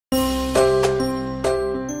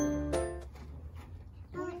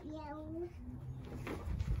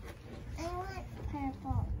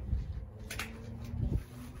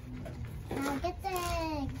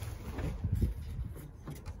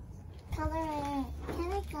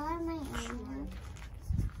color my own.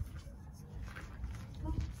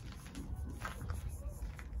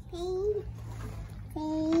 Pink.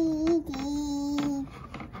 Pink.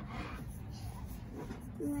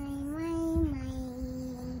 My.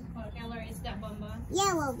 What color is that, Bonbon?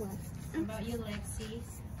 Yellow one. How about you, Lexi?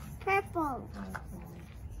 Purple. Purple.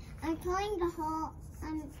 I'm putting the whole.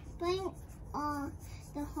 I'm putting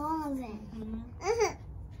the whole of it. Mm-hmm.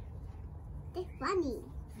 It's funny.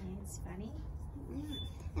 It's funny.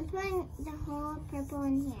 I'm putting the whole purple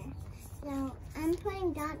in here. So I'm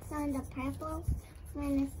putting dots on the purple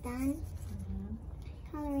when it's done.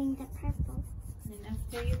 Coloring the purple. And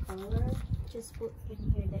after you color, just put in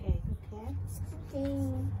here the egg, okay? Okay.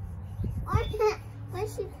 Or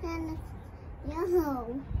she can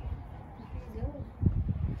yellow. There you go.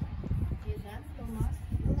 You done, Thomas?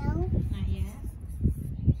 No. Not yet.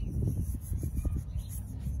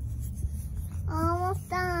 Almost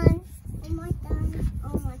done. Almost done.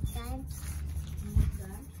 Almost done. Almost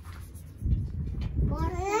done.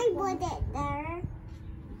 Can I put it there?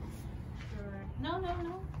 Sure. No.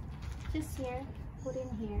 Just here. Put in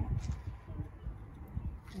here.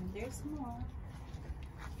 And there's more.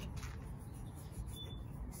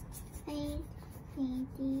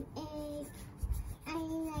 Painting egg. I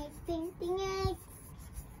like painting egg.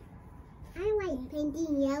 I like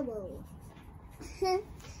painting yellow. Yeah,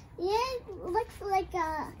 it looks like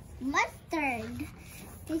a mustard.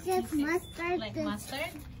 This is mustard. Like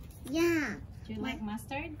mustard? Yeah. Do you like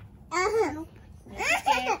mustard? Uh-huh. That's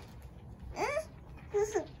okay.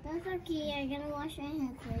 That's okay. I'm gonna wash my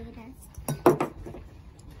hands later.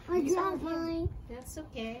 I don't mind. That's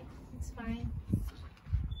okay. It's fine.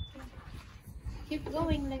 Keep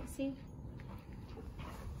going, Lexi.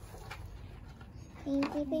 Paint.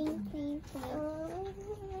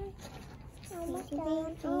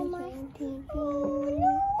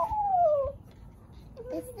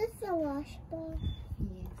 Is this a washable?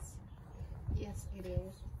 Yes. Yes, it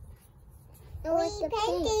is. What are you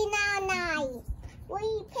painting now? What are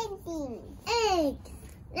you painting? Egg.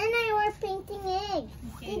 Nana, we're painting egg.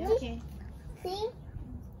 Okay. See?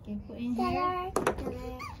 Okay, put in here. Color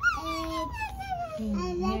egg. I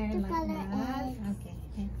like to color egg. Okay.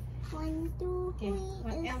 1, 2, 3. Okay,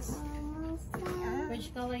 what It's else? almost done. Which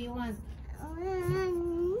color you want?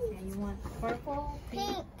 Yeah, you want purple?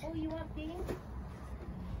 Pink. Oh, you want pink?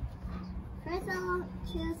 First I'll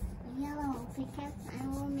choose yellow because I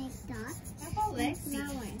will make dots. How about Lexi?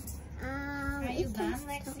 Flowers. Are you done,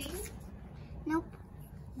 Lexi? Nope.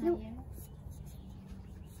 Not Nope. yet.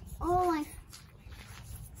 Oh,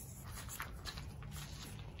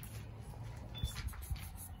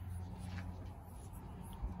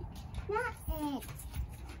 not it.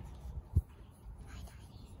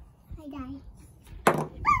 Hi guys.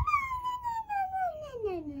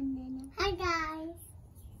 Hi guys.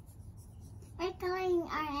 We're coloring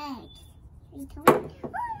our egg.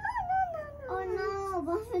 Oh no,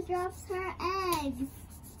 Buffett drops her eggs.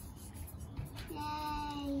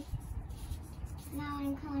 Yay. Now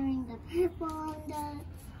I'm coloring the purple on the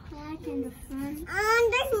back and the front.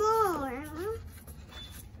 There's more.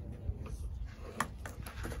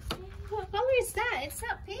 What color is that? It's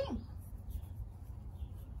not pink.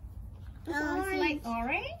 It's like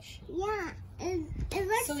orange? Yeah, it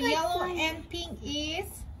looks So like yellow orange. and pink is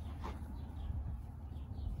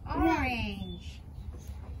orange.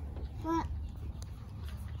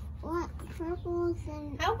 What purples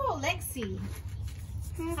and How about Lexi?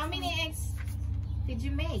 How many eggs did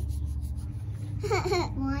you make?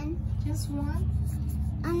 one? Just one?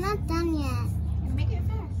 I'm not done yet. Make it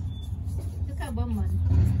fast. Look at Bonbon.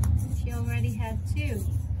 She already had 2.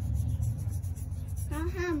 I'll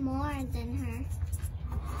have more than her.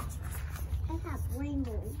 I have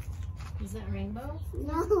rainbow. Is that rainbow?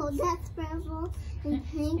 No, that's purple and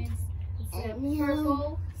pink. It's And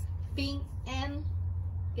purple, pink, and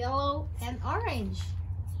yellow, and orange.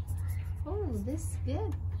 Oh, this is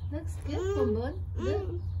good. Looks good, Bonbon.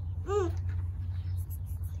 Good.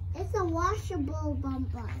 It's a washable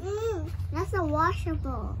bonbon. That's a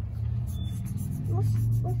washable.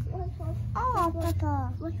 Oh,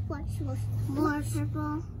 purple. More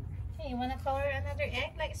purple. Hey, you want to color another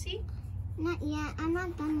egg, Lexi? Not yet. I'm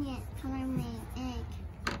not done yet coloring my egg.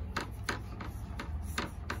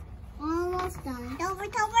 Almost done.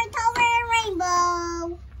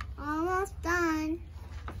 Rainbow. Almost done.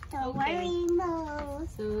 Okay. Rainbow.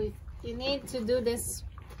 So you need to do this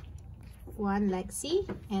one, Lexi,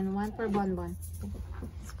 and one for Bonbon.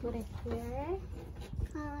 Let's put it here.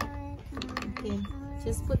 Color. Okay,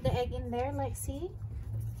 just put the egg in there, Lexi.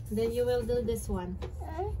 Then you will do this one.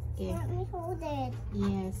 Okay. Let me hold it.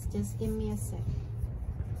 Yes, just give me a sec.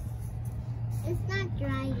 It's not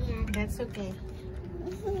dry yet. That's okay.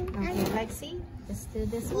 Okay, Lexi, let's do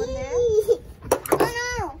this one now.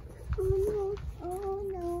 Oh no! Oh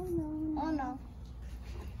no! Oh no!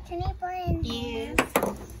 Can I put it in here? Yes.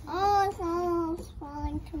 Oh, it's almost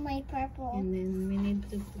falling to my purple. And then we need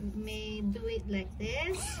to do it like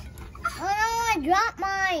this. Oh no! I dropped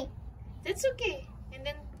mine. That's okay. And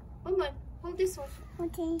then, Bonbon, hold this one.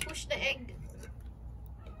 Okay. Push the egg.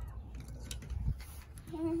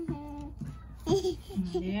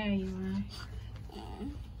 There you are.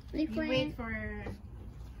 You wait for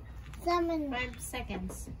 7. 5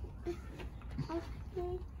 seconds.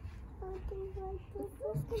 Okay.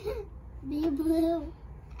 Be blue.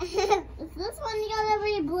 Is this one gonna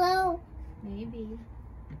be blue? Maybe.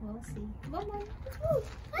 We'll see. Bonbon.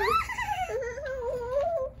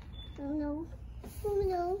 Oh no. Oh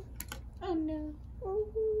no. Oh no.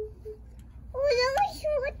 Oh no,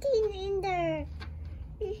 shorting in there.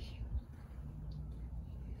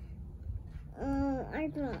 I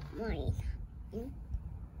dropped mine.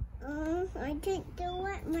 I can't do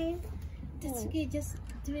it. That's okay. Just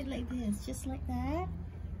do it like this. Just like that.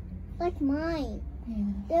 Like mine.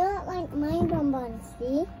 Yeah. They're not like mine bonbons,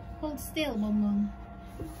 see? Hold still, Bonbon.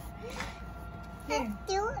 Here. Let's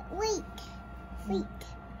do it. Wait.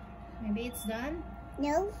 Maybe it's done.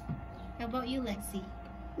 No. How about you, Lexi?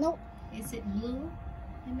 Nope. Is it blue?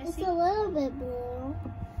 Let me It's see. a little bit blue.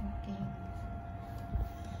 Okay.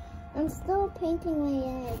 I'm still painting my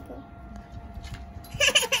egg.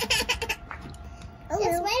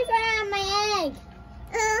 Just wait for my egg.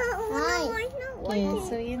 Okay,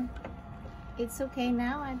 so it's okay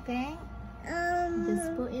now, I think.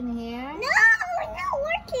 Just put in here. No, it's not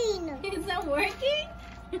working. It's not working?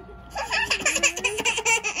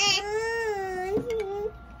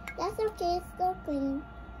 That's okay, it's still clean.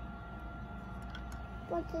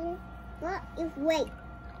 Okay. What if wait?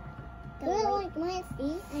 Do it like mine,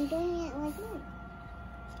 see? I'm doing it like mine.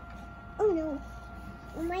 Oh no.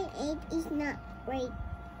 My egg is not great.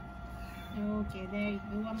 Okay, there you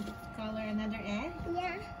go. You want to color another egg?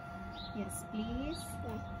 Yeah. Yes, please. Yes,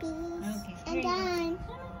 please. Okay, And here you go. done.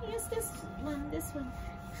 Oh, yes, this one.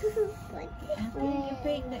 Like Okay, you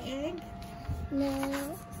paint the egg. No.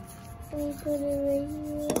 We put it right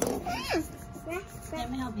here. Let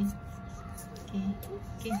me help you.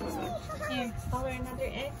 Okay. Here, color another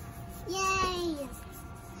egg. Yay!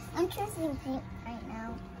 I'm choosing pink right now.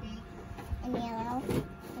 Okay. And yellow.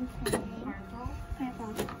 And pink. Purple.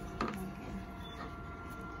 Purple. Okay.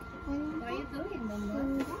 What are you doing, Bonbon?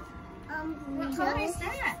 What What color is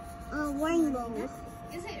that? Rainbow.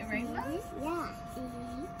 Is it a rainbow? Yeah. 8,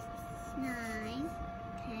 9,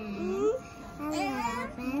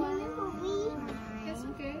 10, 11, That's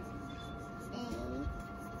okay. 8,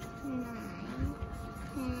 9,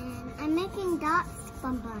 10. I'm making dots,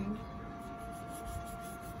 Bonbon.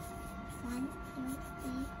 1, 2,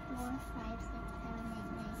 3, 4, 5, 6, 7, 8,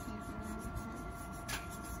 9, 10, 11,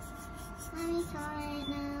 12. Let me try it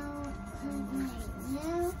now.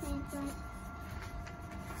 No paper.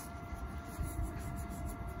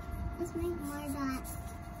 Let's make more dots.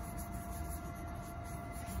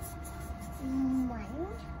 1,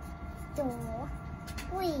 2,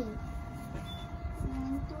 3.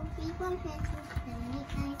 1, 2, 3, 4, 5, 6, 7,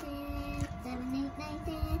 8, 9, 10. 7, 8, 9,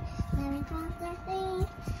 10. 11, 12, 13.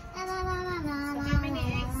 La la la la la la. How many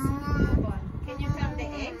eggs, Bonbon? Can you count the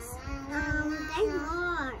eggs? There's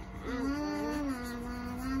more.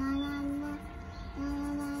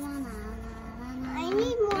 I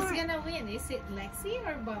need Who's more. gonna win? Is it Lexi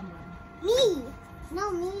or Bonbon? Me.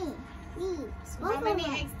 No, me. Me. So how many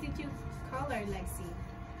eggs did you color, Lexi?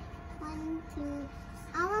 1, 2.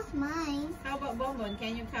 All of mine. How about Bonbon?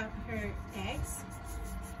 Can you count her eggs?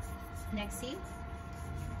 Lexi?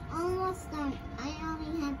 Almost done. I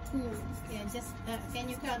only have 2. Yeah, just can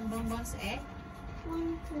you count Bonbon's egg?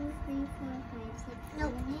 1, 2, 3, 4, 5, 6,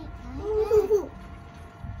 7, 8, 9, 10.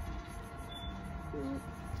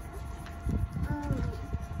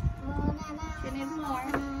 You need more.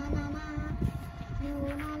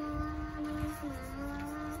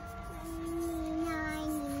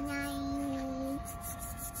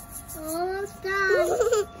 Almost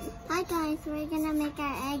done. Hi guys, we're gonna make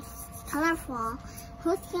our eggs colorful.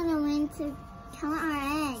 Who's gonna win to color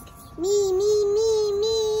our egg? Me.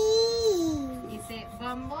 Is it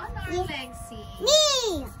Bonbon or Yeah. Lexi?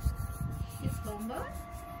 Me. It's Bonbon?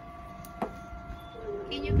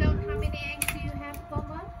 Can you count how many eggs do you have,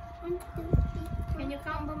 Bonbon? 1, 2, 3, 4. Can you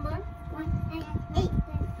count, Bonbon? 1, 8,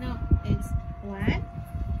 No, it's 1,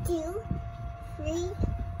 2, 3,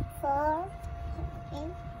 4,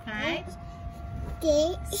 5,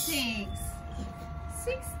 8, 6.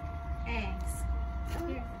 6 eggs.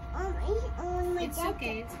 Here. It's on my It's jacket.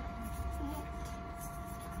 okay.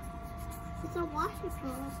 It's a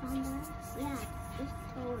waterfall somewhere. Yeah, it's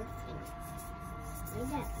taller thing. I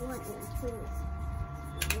got 1 and 2.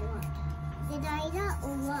 What? Did I eat that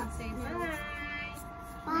or what? Say No. bye.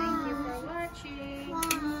 Bye. Thank you for watching.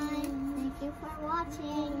 Bye. Thank you for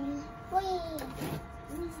watching. Wait.